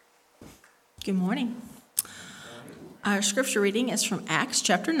Good morning. Our scripture reading is from Acts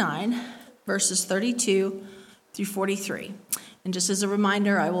chapter 9, verses 32 through 43. And just as a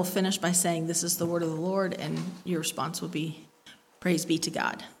reminder, I will finish by saying this is the word of the Lord, and your response will be, praise be to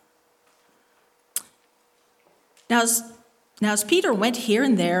God. Now as Peter went here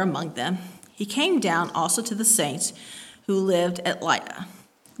and there among them, he came down also to the saints who lived at Lydda.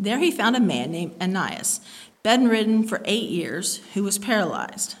 There he found a man named Ananias, bedridden for 8 years, who was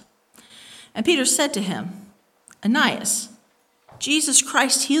paralyzed. And Peter said to him, Ananias, Jesus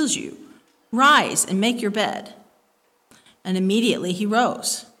Christ heals you. Rise and make your bed. And immediately he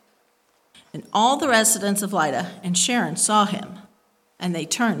rose. And all the residents of Lydda and Sharon saw him, and they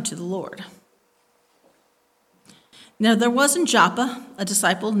turned to the Lord. Now there was in Joppa a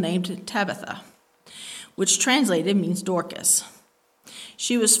disciple named Tabitha, which translated means Dorcas.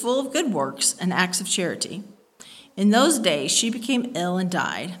 She was full of good works and acts of charity. In those days she became ill and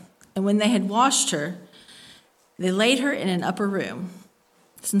died. And when they had washed her, they laid her in an upper room.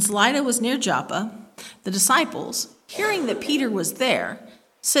 Since Lydda was near Joppa, the disciples, hearing that Peter was there,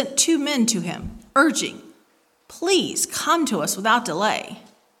 sent 2 men to him, urging, please come to us without delay.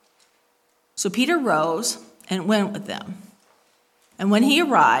 So Peter rose and went with them. And when he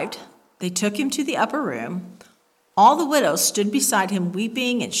arrived, they took him to the upper room. All the widows stood beside him,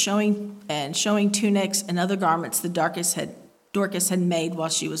 weeping and showing tunics and other garments that Dorcas had made while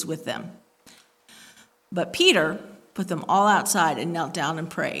she was with them. But Peter put them all outside and knelt down and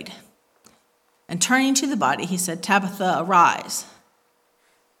prayed. And turning to the body, he said, Tabitha, arise.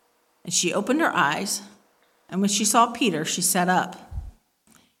 And she opened her eyes, and when she saw Peter, she sat up.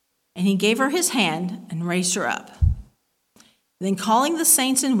 And he gave her his hand and raised her up. Then calling the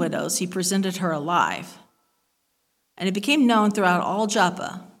saints and widows, he presented her alive. And it became known throughout all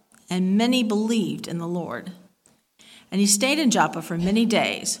Joppa, and many believed in the Lord. And he stayed in Joppa for many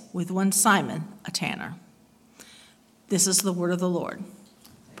days with one Simon, a tanner. This is the word of the Lord.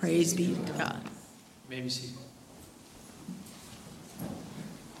 Praise be to God. You may be seated.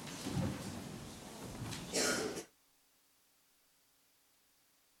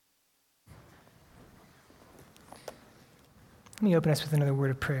 Let me open us with another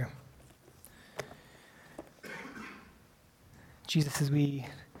word of prayer. Jesus,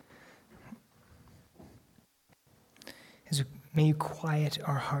 may you quiet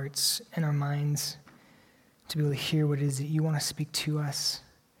our hearts and our minds to be able to hear what it is that you want to speak to us.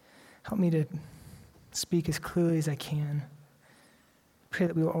 Help me to speak as clearly as I can. Pray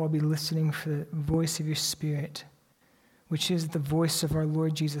that we will all be listening for the voice of your Spirit, which is the voice of our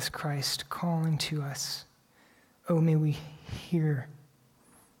Lord Jesus Christ calling to us. Oh, may we hear,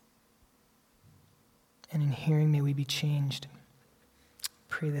 and in hearing may we be changed.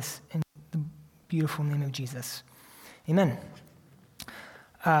 Pray this in the beautiful name of Jesus. Amen.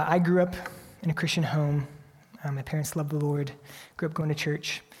 I grew up in a Christian home. My parents loved the Lord, grew up going to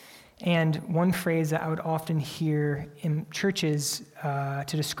church. And one phrase that I would often hear in churches to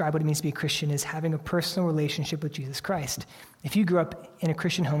describe what it means to be a Christian is having a personal relationship with Jesus Christ. If you grew up in a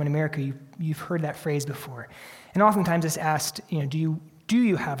Christian home in America, you've heard that phrase before. And oftentimes it's asked, do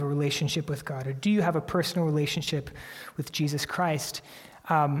you have a relationship with God, or do you have a personal relationship with Jesus Christ?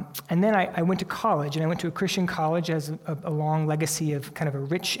 And then I went to college, and I went to a Christian college that has a long legacy of kind of a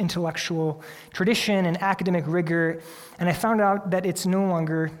rich intellectual tradition and academic rigor, and I found out that it's no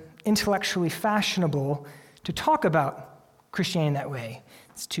longer intellectually fashionable to talk about Christianity in that way.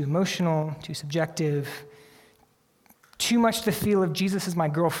 It's too emotional, too subjective, too much the feel of Jesus is my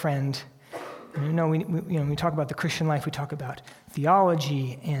girlfriend. And we talk about the Christian life, we talk about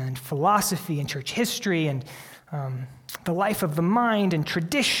theology and philosophy and church history and the life of the mind and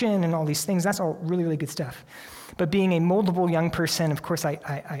tradition and all these things. That's all really, really good stuff. But being a moldable young person, of course,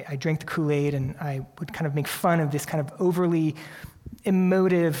 I drank the Kool-Aid, and I would kind of make fun of this kind of overly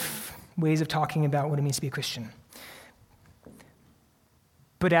emotive ways of talking about what it means to be a Christian.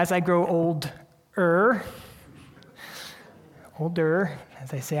 But as I grow older,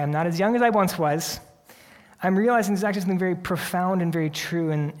 as I say, I'm not as young as I once was, I'm realizing there's actually something very profound and very true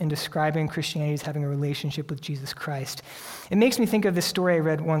in describing Christianity as having a relationship with Jesus Christ. It makes me think of this story I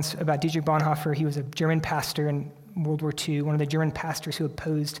read once about Dietrich Bonhoeffer. He was a German pastor in World War II, one of the German pastors who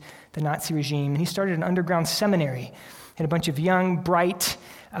opposed the Nazi regime. And he started an underground seminary. He had a bunch of young, bright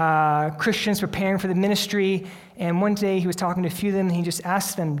Christians preparing for the ministry. And one day he was talking to a few of them, and he just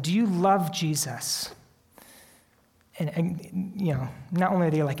asked them, do you love Jesus? And not only are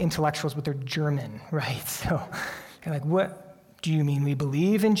they like intellectuals, but they're German, right? So kind of like, what do you mean we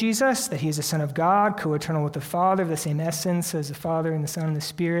believe in Jesus, that he is the Son of God, co-eternal with the Father, of the same essence as the Father and the Son and the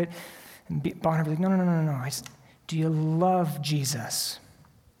Spirit? And Bonhoeffer's like, no. Do you love Jesus?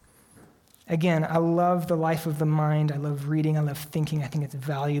 Again, I love the life of the mind. I love reading. I love thinking. I think it's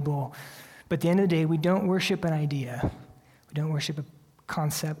valuable. But at the end of the day, we don't worship an idea. We don't worship a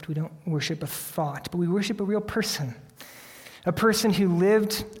concept. We don't worship a thought. But we worship a real person. A person who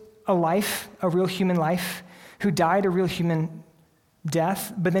lived a life, a real human life, who died a real human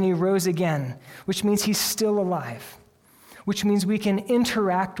death, but then he rose again, which means he's still alive, which means we can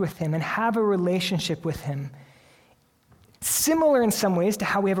interact with him and have a relationship with him. Similar in some ways to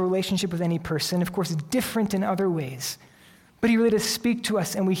how we have a relationship with any person, of course, different in other ways. But he really does speak to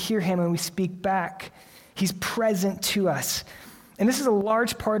us, and we hear him, and we speak back. He's present to us. And this is a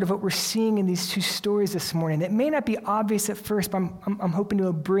large part of what we're seeing in these two stories this morning. It may not be obvious at first, but I'm hoping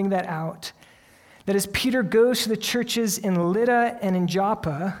to bring that out. That as Peter goes to the churches in Lydda and in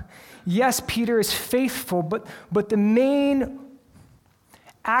Joppa, yes, Peter is faithful, but the main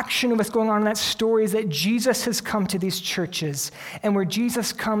action of what's going on in that story is that Jesus has come to these churches. And where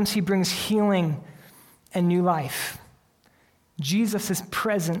Jesus comes, he brings healing and new life. Jesus is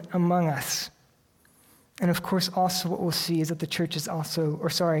present among us. And of course, also what we'll see is that the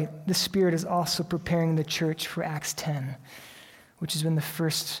Spirit is also preparing the church for Acts 10, which is when the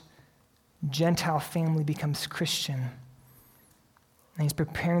first Gentile family becomes Christian. And he's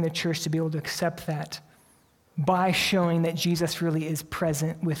preparing the church to be able to accept that by showing that Jesus really is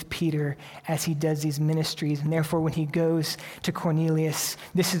present with Peter as he does these ministries. And therefore, when he goes to Cornelius,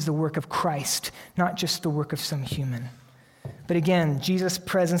 this is the work of Christ, not just the work of some human. But again, Jesus'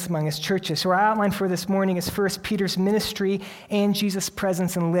 presence among his churches. So our outline for this morning is first Peter's ministry and Jesus'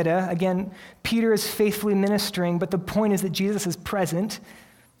 presence in Lydda. Again, Peter is faithfully ministering, but the point is that Jesus is present.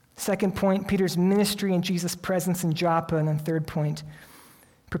 Second point, Peter's ministry and Jesus' presence in Joppa. And then third point,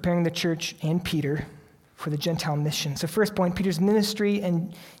 preparing the church and Peter for the Gentile mission. So first point, Peter's ministry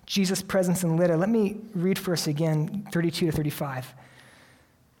and Jesus' presence in Lydda. Let me read for us again, 32 to 35.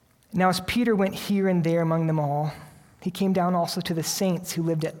 Now as Peter went here and there among them all, he came down also to the saints who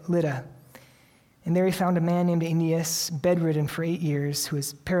lived at Lydda. And there he found a man named Aeneas, bedridden for 8 years, who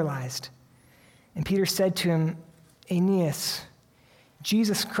was paralyzed. And Peter said to him, Aeneas,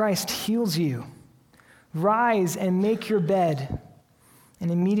 Jesus Christ heals you. Rise and make your bed.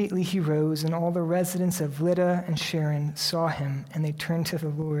 And immediately he rose, and all the residents of Lydda and Sharon saw him, and they turned to the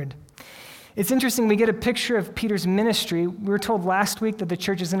Lord. It's interesting, we get a picture of Peter's ministry. We were told last week that the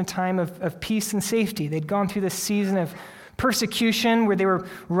church is in a time of peace and safety. They'd gone through this season of persecution where they were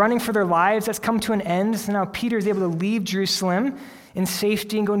running for their lives. That's come to an end. So now Peter is able to leave Jerusalem in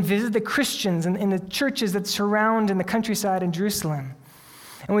safety and go and visit the Christians in the churches that surround in the countryside in Jerusalem.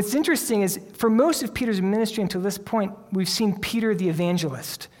 And what's interesting is for most of Peter's ministry until this point, we've seen Peter the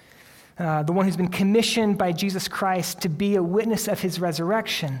evangelist, the one who's been commissioned by Jesus Christ to be a witness of his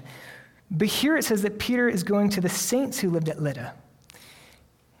resurrection. But here it says that Peter is going to the saints who lived at Lydda.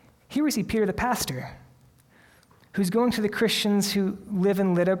 Here we see Peter the pastor, who's going to the Christians who live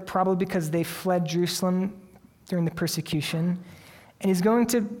in Lydda, probably because they fled Jerusalem during the persecution. And he's going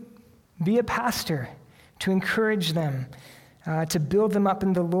to be a pastor to encourage them, to build them up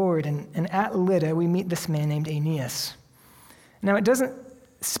in the Lord. And at Lydda, we meet this man named Aeneas. Now, it doesn't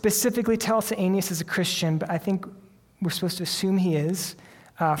specifically tell us that Aeneas is a Christian, but I think we're supposed to assume he is.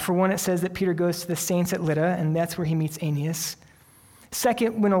 For one, it says that Peter goes to the saints at Lydda, and that's where he meets Aeneas.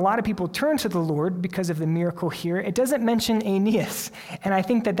 Second, when a lot of people turn to the Lord because of the miracle here, it doesn't mention Aeneas. And I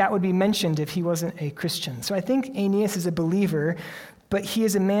think that would be mentioned if he wasn't a Christian. So I think Aeneas is a believer, but he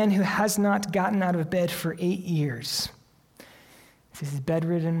is a man who has not gotten out of bed for 8 years. He's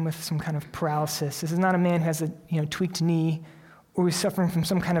bedridden with some kind of paralysis. This is not a man who has a tweaked knee or who's suffering from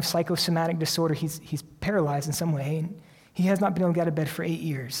some kind of psychosomatic disorder. He's paralyzed in some way. And he has not been able to get out of bed for 8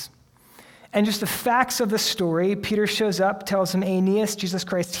 years. And just the facts of the story, Peter shows up, tells him, Aeneas, Jesus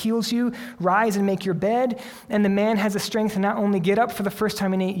Christ heals you, rise and make your bed. And the man has the strength to not only get up for the first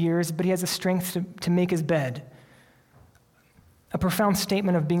time in 8 years, but he has the strength to make his bed. A profound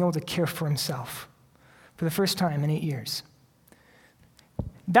statement of being able to care for himself for the first time in 8 years.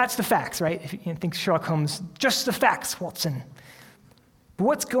 That's the facts, right? If you think Sherlock Holmes, just the facts, Watson. But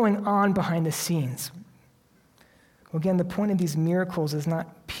what's going on behind the scenes? Well, again, the point of these miracles is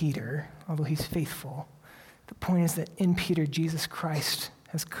not Peter, although he's faithful. The point is that in Peter, Jesus Christ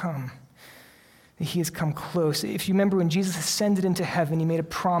has come. That he has come close. If you remember when Jesus ascended into heaven, he made a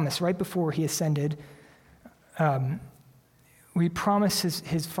promise right before he ascended. Where he promised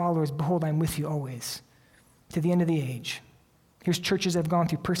his followers, behold, I'm with you always, to the end of the age. Here's churches that have gone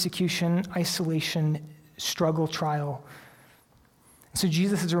through persecution, isolation, struggle, trial. So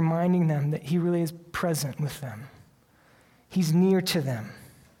Jesus is reminding them that he really is present with them. He's near to them.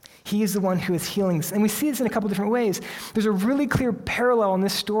 He is the one who is healing this. And we see this in a couple different ways. There's a really clear parallel in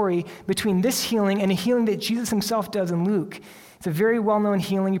this story between this healing and a healing that Jesus himself does in Luke. It's a very well-known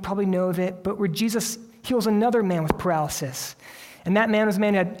healing. You probably know of it, but where Jesus heals another man with paralysis. And that man was a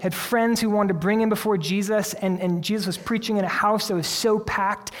man who had friends who wanted to bring him before Jesus, and Jesus was preaching in a house that was so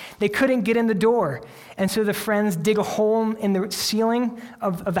packed, they couldn't get in the door. And so the friends dig a hole in the ceiling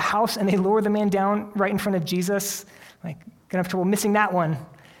of the house, and they lower the man down right in front of Jesus. Like, gonna have trouble missing that one.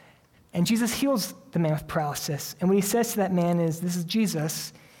 And Jesus heals the man with paralysis. And what he says to that man is, this is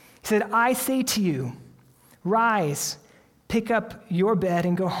Jesus. He said, I say to you, rise, pick up your bed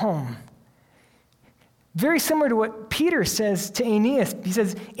and go home. Very similar to what Peter says to Aeneas. He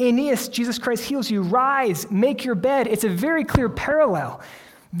says, Aeneas, Jesus Christ heals you. Rise, make your bed. It's a very clear parallel.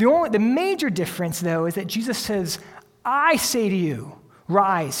 The major difference, though, is that Jesus says, I say to you,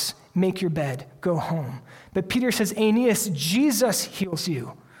 rise, make your bed, go home. But Peter says, Aeneas, Jesus heals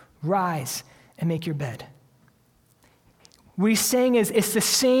you. Rise and make your bed. What he's saying is it's the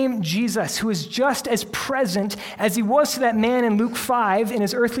same Jesus who is just as present as he was to that man in Luke 5 in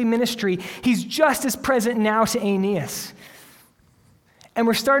his earthly ministry. He's just as present now to Aeneas. And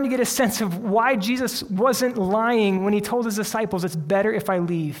we're starting to get a sense of why Jesus wasn't lying when he told his disciples, it's better if I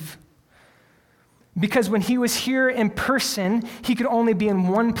leave. Because when he was here in person, he could only be in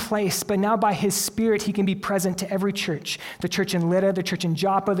one place, but now by his Spirit, he can be present to every church. The church in Lydda, the church in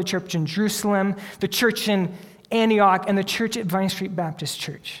Joppa, the church in Jerusalem, the church in Antioch, and the church at Vine Street Baptist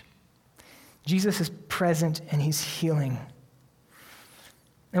Church. Jesus is present and he's healing.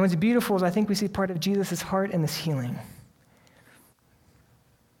 And what's beautiful is I think we see part of Jesus' heart in this healing.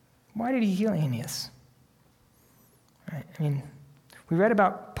 Why did he heal Aeneas? Right? I mean, we read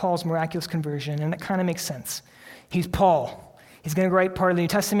about Paul's miraculous conversion, and that kind of makes sense. He's Paul. He's going to write part of the New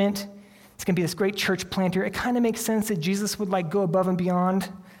Testament. He's going to be this great church planter. It kind of makes sense that Jesus would go above and beyond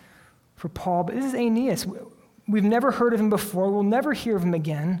for Paul. But this is Aeneas. We've never heard of him before. We'll never hear of him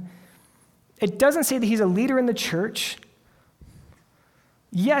again. It doesn't say that he's a leader in the church.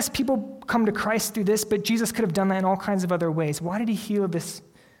 Yes, people come to Christ through this, but Jesus could have done that in all kinds of other ways. Why did he heal this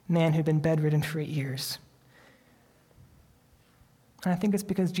man who'd been bedridden for 8 years? And I think it's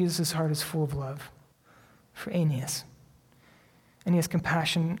because Jesus' heart is full of love for Aeneas. And he has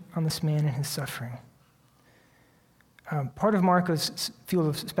compassion on this man and his suffering. Part of Marco's field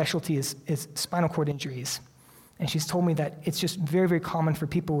of specialty is spinal cord injuries. And she's told me that it's just very, very common for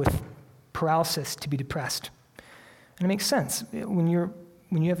people with paralysis to be depressed. And it makes sense. When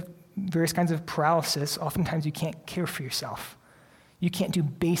you have various kinds of paralysis, oftentimes you can't care for yourself. You can't do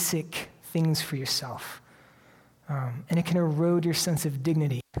basic things for yourself. And it can erode your sense of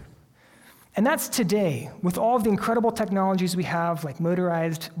dignity. And that's today, with all of the incredible technologies we have, like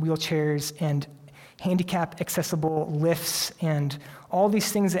motorized wheelchairs and handicap-accessible lifts and all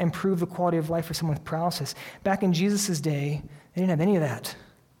these things that improve the quality of life for someone with paralysis. Back in Jesus' day, they didn't have any of that.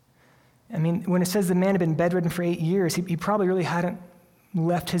 I mean, when it says the man had been bedridden for 8 years, he probably really hadn't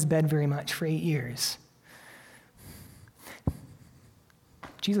left his bed very much for 8 years.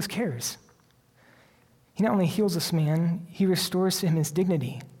 Jesus cares. He not only heals this man, he restores to him his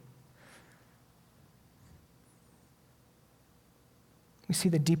dignity. We see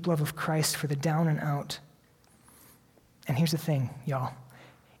the deep love of Christ for the down and out. And here's the thing, y'all.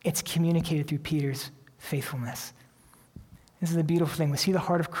 It's communicated through Peter's faithfulness. This is the beautiful thing. We see the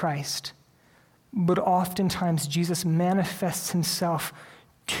heart of Christ, but oftentimes Jesus manifests himself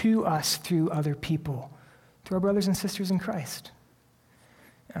to us through other people, through our brothers and sisters in Christ.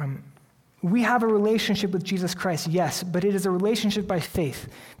 We have a relationship with Jesus Christ, yes, but it is a relationship by faith.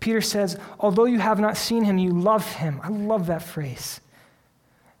 Peter says, although you have not seen him, you love him. I love that phrase.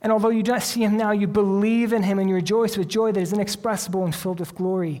 And although you do not see him now, you believe in him and you rejoice with joy that is inexpressible and filled with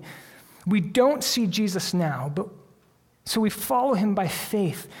glory. We don't see Jesus now, so we follow him by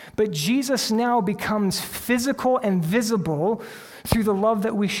faith. But Jesus now becomes physical and visible through the love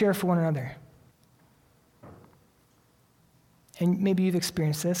that we share for one another. And maybe you've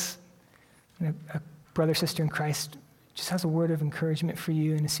experienced this. A brother, sister in Christ just has a word of encouragement for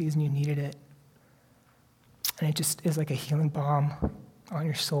you in a season you needed it. And it just is like a healing balm on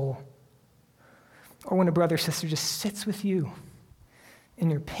your soul. Or when a brother or sister just sits with you in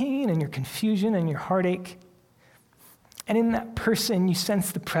your pain and your confusion and your heartache. And in that person, you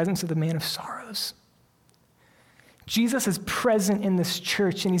sense the presence of the man of sorrows. Jesus is present in this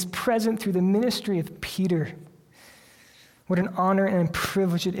church, and he's present through the ministry of Peter. What an honor and a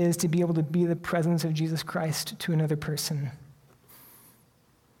privilege it is to be able to be the presence of Jesus Christ to another person.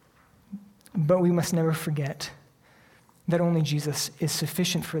 But we must never forget that only Jesus is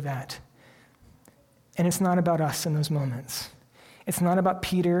sufficient for that. And it's not about us in those moments. It's not about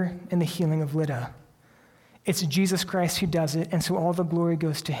Peter and the healing of Lydda. It's Jesus Christ who does it, and so all the glory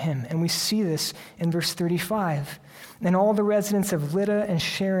goes to him. And we see this in verse 35. And all the residents of Lydda and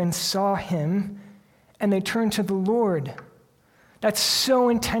Sharon saw him, and they turned to the Lord. That's so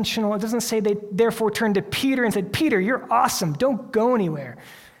intentional. It doesn't say they therefore turned to Peter and said, Peter, you're awesome. Don't go anywhere.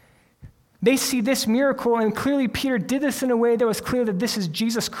 They see this miracle, and clearly Peter did this in a way that was clear that this is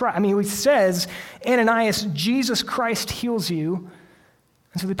Jesus Christ. I mean, he says, Ananias, Jesus Christ heals you.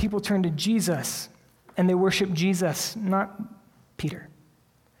 And so the people turn to Jesus, and they worship Jesus, not Peter.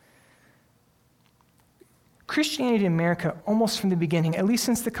 Christianity in America, almost from the beginning, at least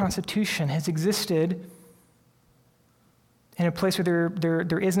since the Constitution, has existed in a place where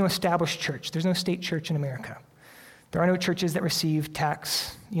there is no established church. There's no state church in America. There are no churches that receive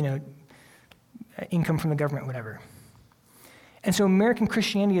tax, income from the government, whatever. And so American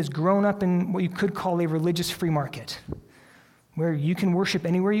Christianity has grown up in what you could call a religious free market, where you can worship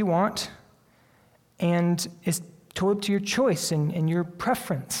anywhere you want, and it's told to your choice and your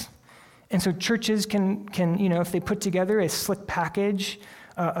preference. And so churches can if they put together a slick package,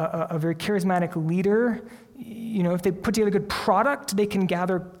 a very charismatic leader, if they put together a good product, they can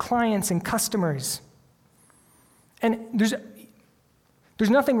gather clients and customers. And there's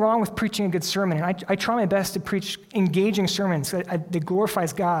nothing wrong with preaching a good sermon, and I try my best to preach engaging sermons that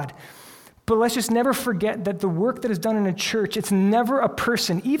glorifies God. But let's just never forget that the work that is done in a church, it's never a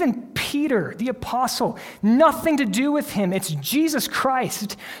person. Even Peter, the apostle, nothing to do with him. It's Jesus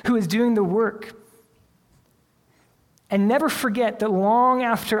Christ who is doing the work. And never forget that long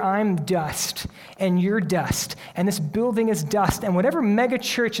after I'm dust and you're dust and this building is dust and whatever mega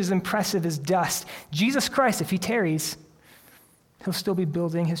church is impressive is dust, Jesus Christ, if he tarries, he'll still be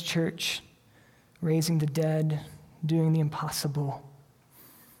building his church, raising the dead, doing the impossible.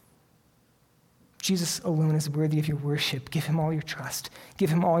 Jesus alone is worthy of your worship. Give him all your trust. Give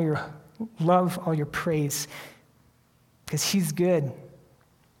him all your love, all your praise, because he's good.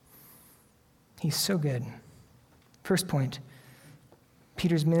 He's so good. First point,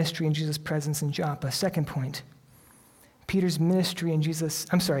 Peter's ministry in Jesus' presence in Joppa. Second point, Peter's ministry in Jesus'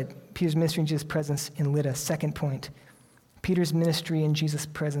 presence in Lydda. Second point, Peter's ministry in Jesus'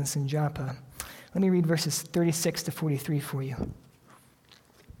 presence in Joppa. Let me read verses 36 to 43 for you.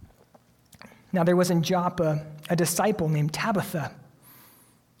 Now there was in Joppa a disciple named Tabitha,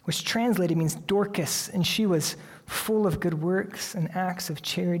 which translated means Dorcas, and she was full of good works and acts of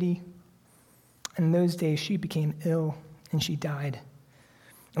charity. And in those days she became ill, and she died.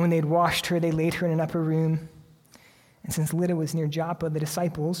 And when they had washed her, they laid her in an upper room. And since Lydda was near Joppa, the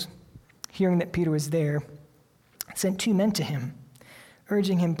disciples, hearing that Peter was there, sent 2 men to him,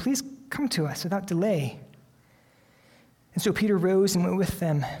 urging him, please come to us without delay. And so Peter rose and went with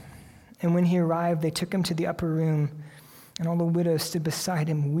them. And when he arrived, they took him to the upper room, and all the widows stood beside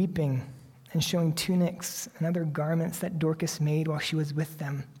him, weeping and showing tunics and other garments that Dorcas made while she was with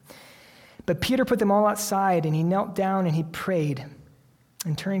them. But Peter put them all outside, and he knelt down and he prayed.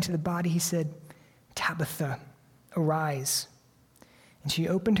 And turning to the body, he said, Tabitha, arise. And she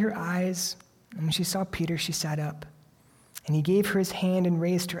opened her eyes, and when she saw Peter, she sat up. And he gave her his hand and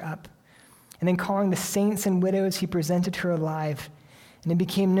raised her up. And then calling the saints and widows, he presented her alive. And it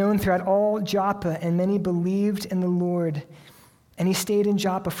became known throughout all Joppa, and many believed in the Lord. And he stayed in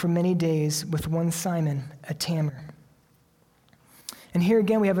Joppa for many days with one Simon, a tanner. And here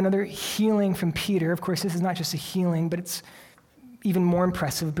again, we have another healing from Peter. Of course, this is not just a healing, but it's even more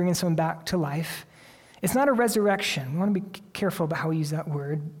impressive, bringing someone back to life. It's not a resurrection. We want to be careful about how we use that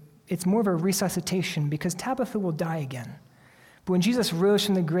word. It's more of a resuscitation, because Tabitha will die again. But when Jesus rose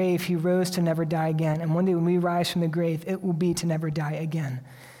from the grave, he rose to never die again. And one day when we rise from the grave, it will be to never die again.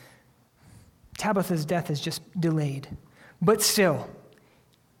 Tabitha's death is just delayed. But still,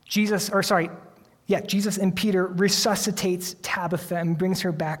 Jesus and Peter resuscitates Tabitha and brings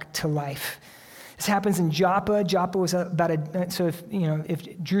her back to life. This happens in Joppa. Joppa was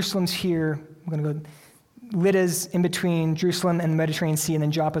if Jerusalem's here, we're going to go, Lydda's in between Jerusalem and the Mediterranean Sea, and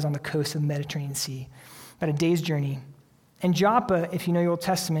then Joppa's on the coast of the Mediterranean Sea, about a day's journey. And Joppa, if you know your Old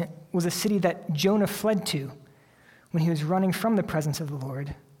Testament, was a city that Jonah fled to when he was running from the presence of the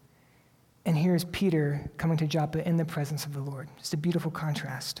Lord. And here's Peter coming to Joppa in the presence of the Lord. Just a beautiful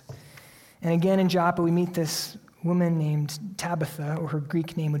contrast. And again in Joppa, we meet this woman named Tabitha, or her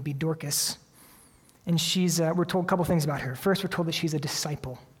Greek name would be Dorcas. And we're told a couple things about her. First, we're told that she's a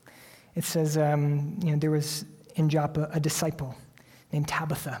disciple. It says, there was in Joppa a disciple named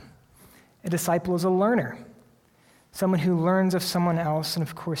Tabitha. A disciple is a learner. Someone who learns of someone else, and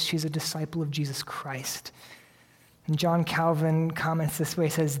of course, she's a disciple of Jesus Christ. And John Calvin comments this way,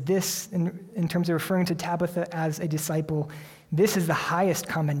 says this, in terms of referring to Tabitha as a disciple, this is the highest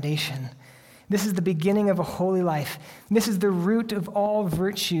commendation. This is the beginning of a holy life. This is the root of all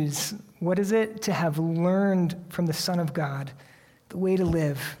virtues. What is it? To have learned from the Son of God the way to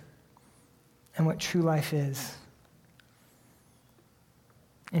live and what true life is.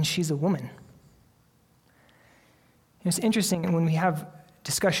 And she's a woman. It's interesting when we have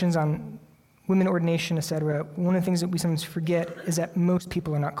discussions on women ordination, etc., one of the things that we sometimes forget is that most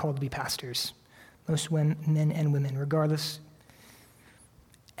people are not called to be pastors. Most men and women, regardless.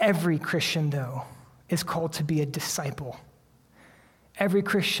 Every Christian, though, is called to be a disciple. Every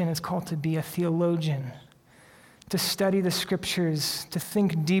Christian is called to be a theologian, to study the scriptures, to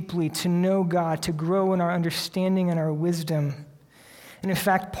think deeply, to know God, to grow in our understanding and our wisdom. And in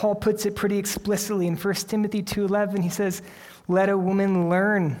fact, Paul puts it pretty explicitly in 1 Timothy 2:11. He says, let a woman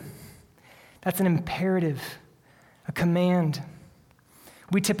learn. That's an imperative, a command.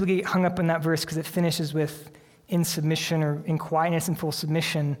 We typically get hung up on that verse because it finishes with in submission or in quietness and full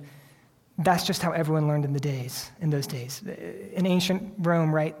submission. That's just how everyone learned in those days. In ancient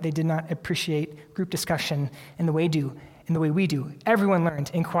Rome, right, they did not appreciate group discussion in the way we do. Everyone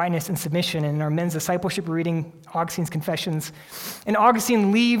learned in quietness and submission. And in our men's discipleship, we're reading Augustine's Confessions. And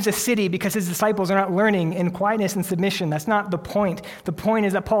Augustine leaves a city because his disciples are not learning in quietness and submission. That's not the point. The point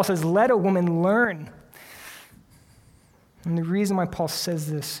is that Paul says, let a woman learn. And the reason why Paul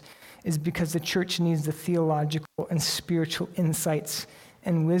says this is because the church needs the theological and spiritual insights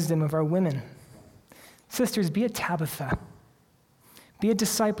and wisdom of our women. Sisters, be a Tabitha. Be a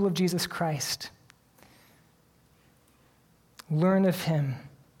disciple of Jesus Christ. Learn of him.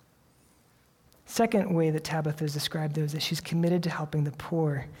 Second way that Tabitha is described, though, is that she's committed to helping the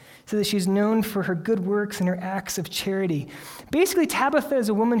poor, so that she's known for her good works and her acts of charity. Basically, Tabitha is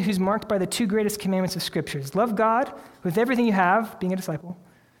a woman who's marked by the two greatest commandments of Scriptures. Love God with everything you have, being a disciple,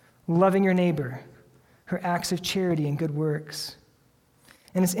 loving your neighbor, her acts of charity and good works.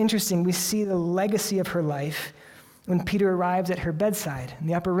 And it's interesting, we see the legacy of her life when Peter arrives at her bedside in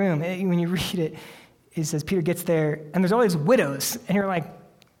the upper room. When you read it, it says Peter gets there, and there's all these widows, and you're like,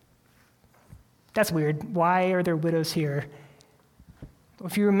 that's weird. Why are there widows here? Well,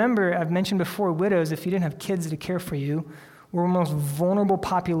 if you remember, I've mentioned before, widows, if you didn't have kids to care for you, were most vulnerable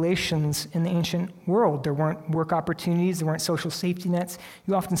populations in the ancient world. There weren't work opportunities, there weren't social safety nets.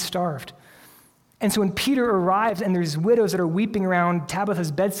 You often starved. And so when Peter arrives and there's widows that are weeping around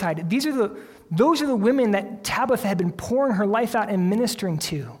Tabitha's bedside, those are the women that Tabitha had been pouring her life out and ministering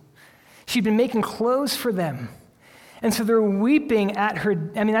to. She'd been making clothes for them. And so they're weeping at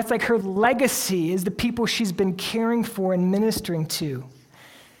her. I mean, that's like her legacy is the people she's been caring for and ministering to.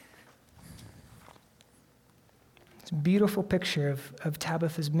 It's a beautiful picture of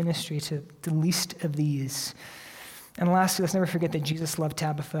Tabitha's ministry to the least of these. And lastly, let's never forget that Jesus loved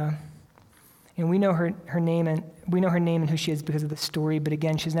Tabitha. And we know her name and who she is because of the story, but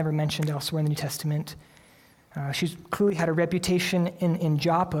again, she's never mentioned elsewhere in the New Testament. She's clearly had a reputation in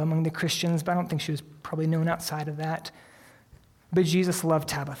Joppa among the Christians, but I don't think she was probably known outside of that. But Jesus loved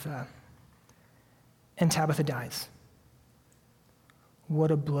Tabitha, and Tabitha dies.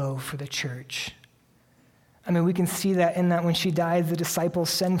 What a blow for the church. I mean, we can see that in that when she dies, the disciples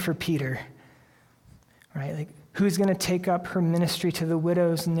send for Peter, right? Like, who's going to take up her ministry to the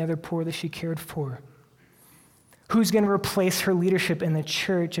widows and the other poor that she cared for? Who's going to replace her leadership in the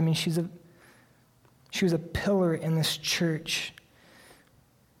church? I mean, she was a pillar in this church,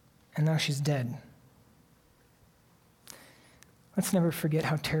 and now she's dead. Let's never forget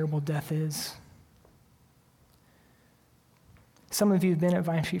how terrible death is. Some of you have been at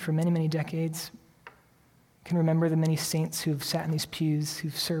Vine Street for many, many decades. You can remember the many saints who've sat in these pews,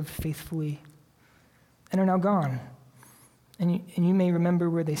 who've served faithfully, and are now gone. And you may remember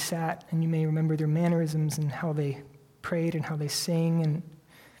where they sat, and you may remember their mannerisms and how they prayed and how they sang,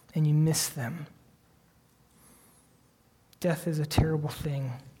 and you miss them. Death is a terrible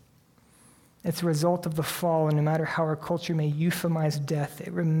thing. It's a result of the fall, and no matter how our culture may euphemize death,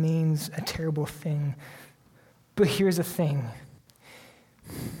 it remains a terrible thing. But here's the thing.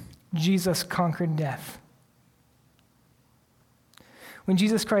 Jesus conquered death. When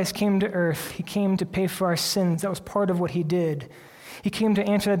Jesus Christ came to earth, he came to pay for our sins. That was part of what he did. He came to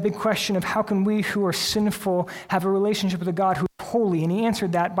answer that big question of how can we who are sinful have a relationship with a God who is holy? And he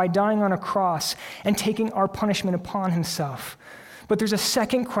answered that by dying on a cross and taking our punishment upon himself. But there's a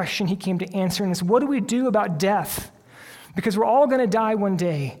second question he came to answer, and it's what do we do about death? Because we're all going to die one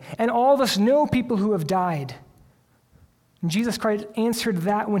day, and all of us know people who have died. And Jesus Christ answered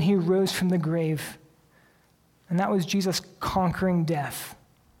that when he rose from the grave. And that was Jesus conquering death.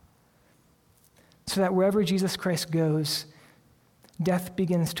 so that wherever Jesus Christ goes, death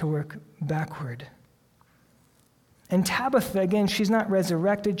begins to work backward. And Tabitha, again, she's not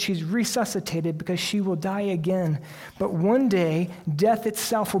resurrected, she's resuscitated because she will die again. But one day, death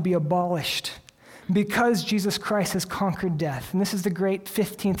itself will be abolished because Jesus Christ has conquered death. And this is the great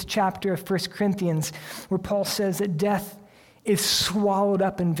 15th chapter of 1 Corinthians, where Paul says that death is swallowed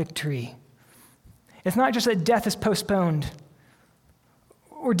up in victory. It's not just that death is postponed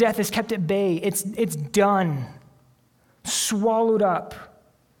or death is kept at bay. It's done, swallowed up.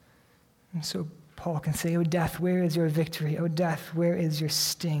 And so Paul can say, "O death, where is your victory? O death, where is your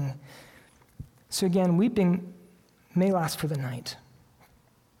sting?" So again, weeping may last for the night,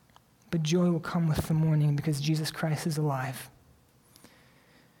 but joy will come with the morning because Jesus Christ is alive.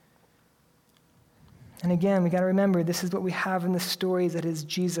 And again, we got to remember, this is what we have in the stories, that is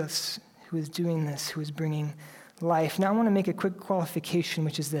Jesus who is doing this, who is bringing life. Now I want to make a quick qualification,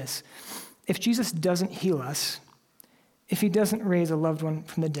 which is this. If Jesus doesn't heal us, if he doesn't raise a loved one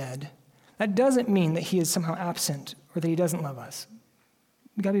from the dead, that doesn't mean that he is somehow absent or that he doesn't love us.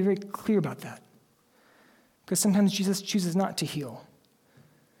 We've got to be very clear about that. Because sometimes Jesus chooses not to heal.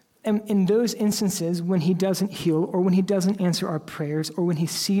 And in those instances, when he doesn't heal or when he doesn't answer our prayers or when he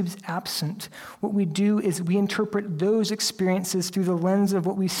seems absent, what we do is we interpret those experiences through the lens of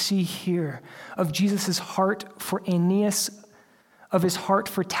what we see here, of Jesus' heart for Aeneas, of his heart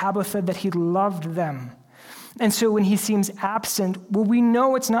for Tabitha, that he loved them. And so when he seems absent, well, we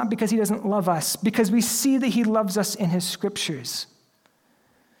know it's not because he doesn't love us, because we see that he loves us in his scriptures.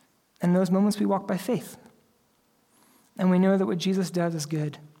 And in those moments, we walk by faith. And we know that what Jesus does is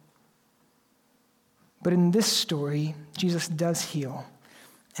good. But in this story, Jesus does heal.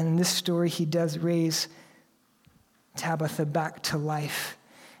 And in this story, he does raise Tabitha back to life.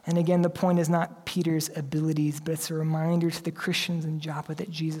 And again, the point is not Peter's abilities, but it's a reminder to the Christians in Joppa that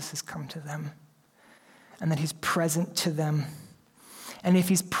Jesus has come to them and that he's present to them. And if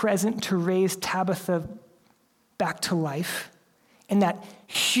he's present to raise Tabitha back to life in that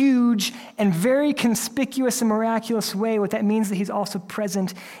huge and very conspicuous and miraculous way, what that means is that he's also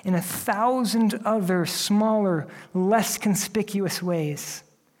present in 1,000 other smaller, less conspicuous ways.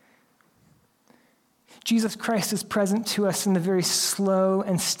 Jesus Christ is present to us in the very slow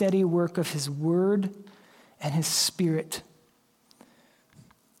and steady work of his word and his spirit.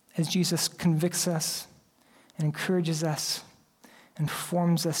 As Jesus convicts us and encourages us and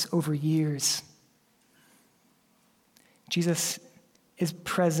forms us over years. Jesus is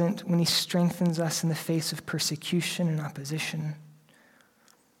present when he strengthens us in the face of persecution and opposition.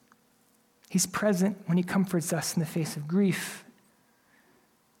 He's present when he comforts us in the face of grief.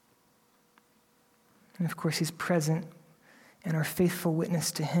 And of course, he's present in our faithful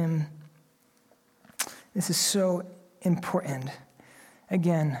witness to him. This is so important.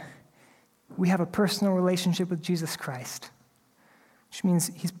 Again, we have a personal relationship with Jesus Christ, which means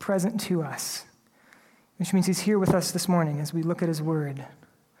he's present to us, which means he's here with us this morning as we look at his word,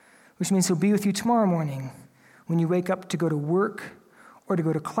 which means he'll be with you tomorrow morning when you wake up to go to work or to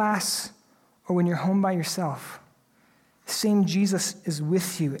go to class or when you're home by yourself. The same Jesus is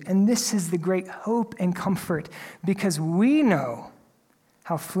with you. And this is the great hope and comfort because we know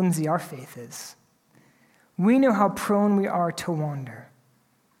how flimsy our faith is. We know how prone we are to wander.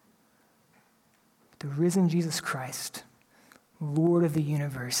 The risen Jesus Christ, Lord of the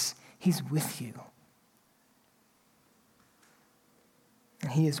universe, he's with you.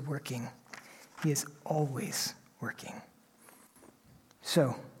 And he is working. He is always working.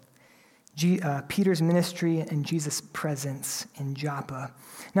 So, Peter's ministry and Jesus' presence in Joppa.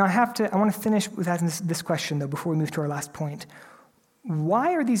 Now, I want to finish with asking this question, though, before we move to our last point.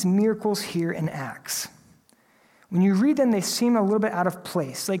 Why are these miracles here in Acts? When you read them, they seem a little bit out of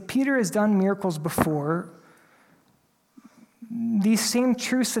place. Like Peter has done miracles before. These same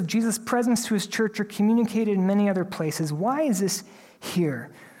truths of Jesus' presence to his church are communicated in many other places. Why is this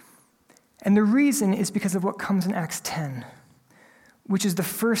here? And the reason is because of what comes in Acts 10, which is the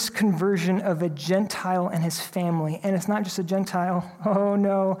first conversion of a Gentile and his family. And it's not just a Gentile. Oh,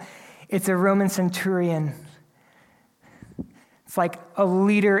 no. It's a Roman centurion. It's like a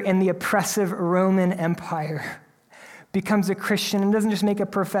leader in the oppressive Roman Empire becomes a Christian and doesn't just make a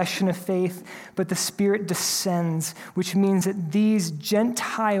profession of faith, but the Spirit descends, which means that these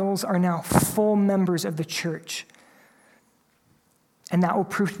Gentiles are now full members of the church. And that will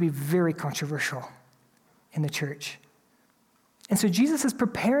prove to be very controversial in the church. And so Jesus is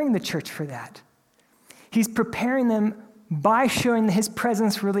preparing the church for that. He's preparing them by showing that his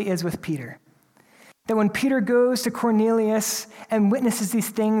presence really is with Peter. That when Peter goes to Cornelius and witnesses these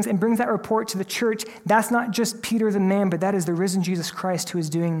things and brings that report to the church, that's not just Peter the man, but that is the risen Jesus Christ who is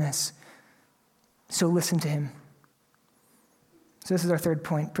doing this. So listen to him. So this is our third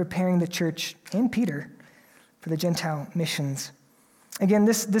point, preparing the church and Peter for the Gentile missions. Again,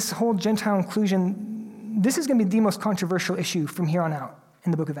 this whole Gentile inclusion, this is going to be the most controversial issue from here on out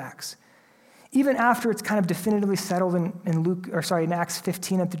in the book of Acts. Even after it's kind of definitively settled in Acts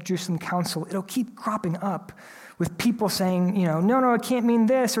 15 at the Jerusalem Council, it'll keep cropping up with people saying, no, it can't mean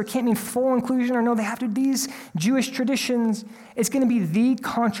this, or it can't mean full inclusion, or no, they have to these Jewish traditions. It's going to be the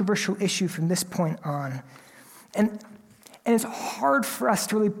controversial issue from this point on. And it's hard for us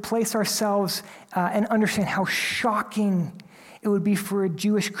to really place ourselves and understand how shocking it would be for a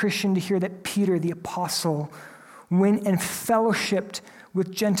Jewish Christian to hear that Peter, the apostle, went and fellowshipped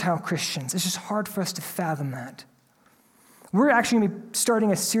with Gentile Christians. It's just hard for us to fathom that. We're actually going to be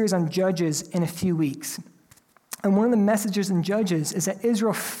starting a series on Judges in a few weeks. And one of the messages in Judges is that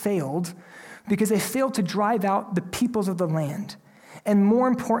Israel failed because they failed to drive out the peoples of the land. And more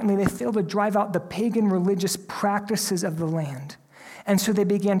importantly, they failed to drive out the pagan religious practices of the land. And so they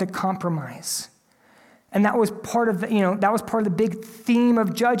began to compromise. And that was part of the big theme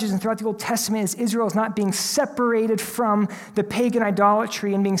of Judges and throughout the Old Testament is Israel is not being separated from the pagan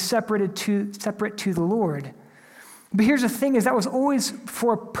idolatry and being separate to the Lord. But here's the thing is that was always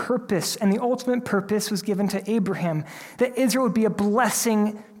for a purpose, and the ultimate purpose was given to Abraham, that Israel would be a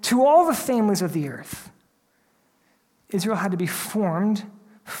blessing to all the families of the earth. Israel had to be formed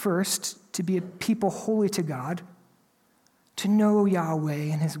first to be a people holy to God, to know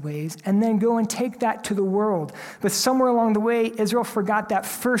Yahweh and his ways, and then go and take that to the world. But somewhere along the way, Israel forgot that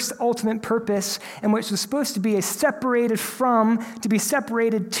first ultimate purpose, and which was supposed to be a separated from, to be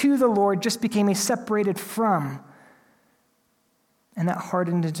separated to the Lord, just became a separated from. And that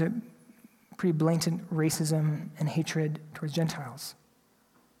hardened into pretty blatant racism and hatred towards Gentiles.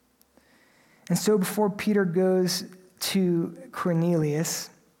 And so before Peter goes to Cornelius,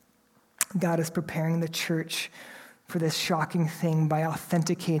 God is preparing the church for this shocking thing by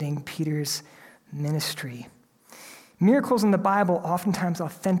authenticating Peter's ministry. Miracles in the Bible oftentimes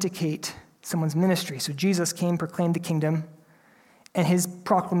authenticate someone's ministry. So Jesus came, proclaimed the kingdom, and his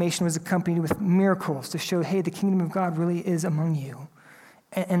proclamation was accompanied with miracles to show, hey, the kingdom of God really is among you.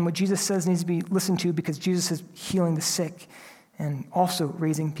 And what Jesus says needs to be listened to because Jesus is healing the sick and also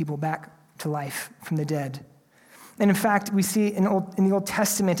raising people back to life from the dead. And in fact, we see in the Old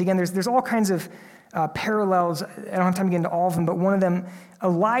Testament, again, there's all kinds of parallels. I don't have time to get into all of them, but one of them,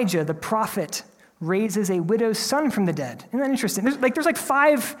 Elijah, the prophet, raises a widow's son from the dead. Isn't that interesting? There's like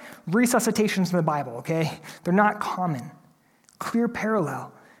 5 resuscitations in the Bible, okay? They're not common. Clear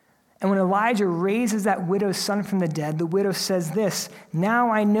parallel. And when Elijah raises that widow's son from the dead, the widow says this,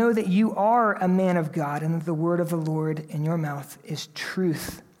 "Now I know that you are a man of God and that the word of the Lord in your mouth is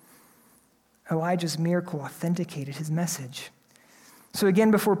truth." Elijah's miracle authenticated his message. So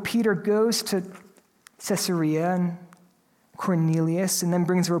again, before Peter goes to Caesarea and Cornelius and then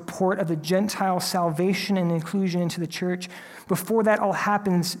brings a report of the Gentile salvation and inclusion into the church, before that all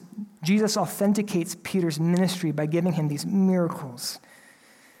happens, Jesus authenticates Peter's ministry by giving him these miracles.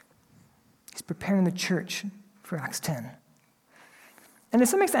 He's preparing the church for Acts 10. And to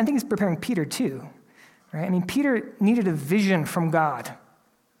some extent, I think he's preparing Peter too, right? I mean, Peter needed a vision from God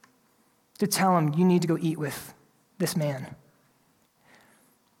to tell him, you need to go eat with this man.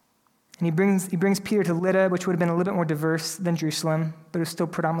 And he brings Peter to Lydda, which would have been a little bit more diverse than Jerusalem, but it was still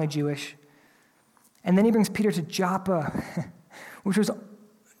predominantly Jewish. And then he brings Peter to Joppa, which was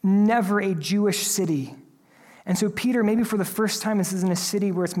never a Jewish city. And so Peter, maybe for the first time, this is in a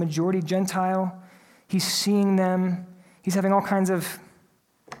city where it's majority Gentile. He's seeing them. He's having all kinds of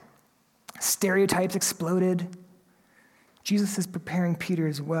stereotypes exploded. Jesus is preparing Peter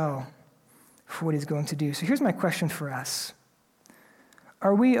as well for what he's going to do. So here's my question for us.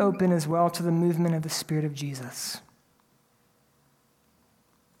 Are we open as well to the movement of the Spirit of Jesus?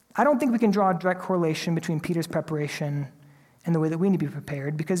 I don't think we can draw a direct correlation between Peter's preparation and the way that we need to be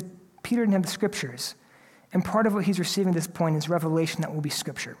prepared because Peter didn't have the scriptures. And part of what he's receiving at this point is revelation that will be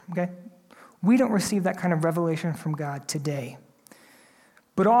scripture, okay? We don't receive that kind of revelation from God today.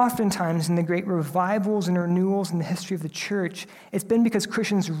 But oftentimes in the great revivals and renewals in the history of the church, it's been because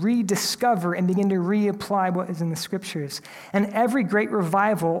Christians rediscover and begin to reapply what is in the scriptures. And every great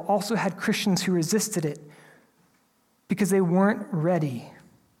revival also had Christians who resisted it because they weren't ready.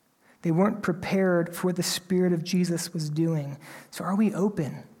 They weren't prepared for what the Spirit of Jesus was doing. So are we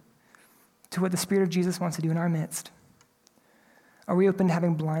open to what the Spirit of Jesus wants to do in our midst? Are we open to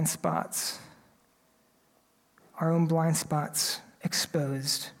having blind spots? Our own blind spots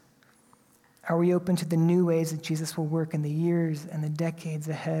exposed? Are we open to the new ways that Jesus will work in the years and the decades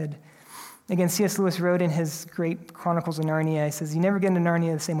ahead? Again, C.S. Lewis wrote in his great Chronicles of Narnia, he says, you never get into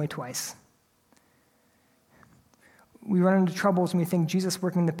Narnia the same way twice. we run into troubles when we think Jesus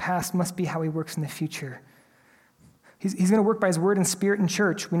working in the past must be how he works in the future. He's going to work by his word and spirit in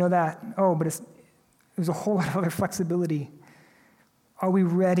church. We know that. Oh, but there's a whole lot of other flexibility. Are we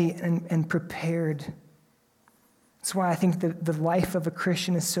ready and prepared? That's why I think the life of a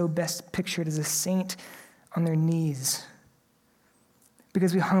Christian is so best pictured as a saint on their knees.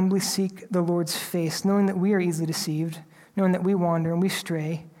 Because we humbly seek the Lord's face, knowing that we are easily deceived, knowing that we wander and we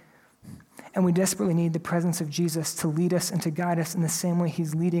stray, and we desperately need the presence of Jesus to lead us and to guide us in the same way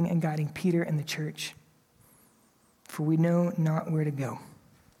he's leading and guiding Peter and the church. For we know not where to go.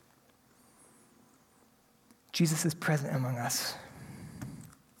 Jesus is present among us.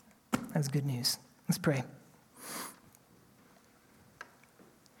 That's good news. Let's pray.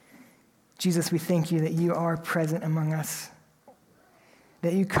 Jesus, we thank you that you are present among us,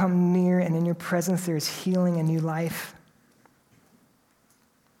 that you come near, and in your presence there is healing and new life.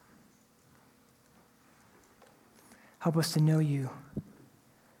 Help us to know you.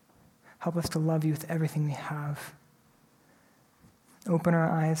 Help us to love you with everything we have. Open our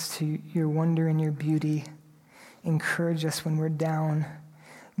eyes to your wonder and your beauty. Encourage us when we're down.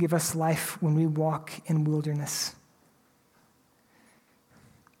 Give us life when we walk in wilderness.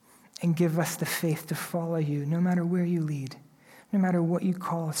 And give us the faith to follow you no matter where you lead, no matter what you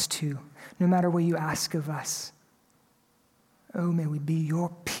call us to, no matter what you ask of us. Oh, may we be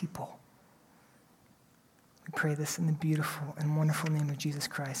your people. We pray this in the beautiful and wonderful name of Jesus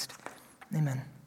Christ. Amen.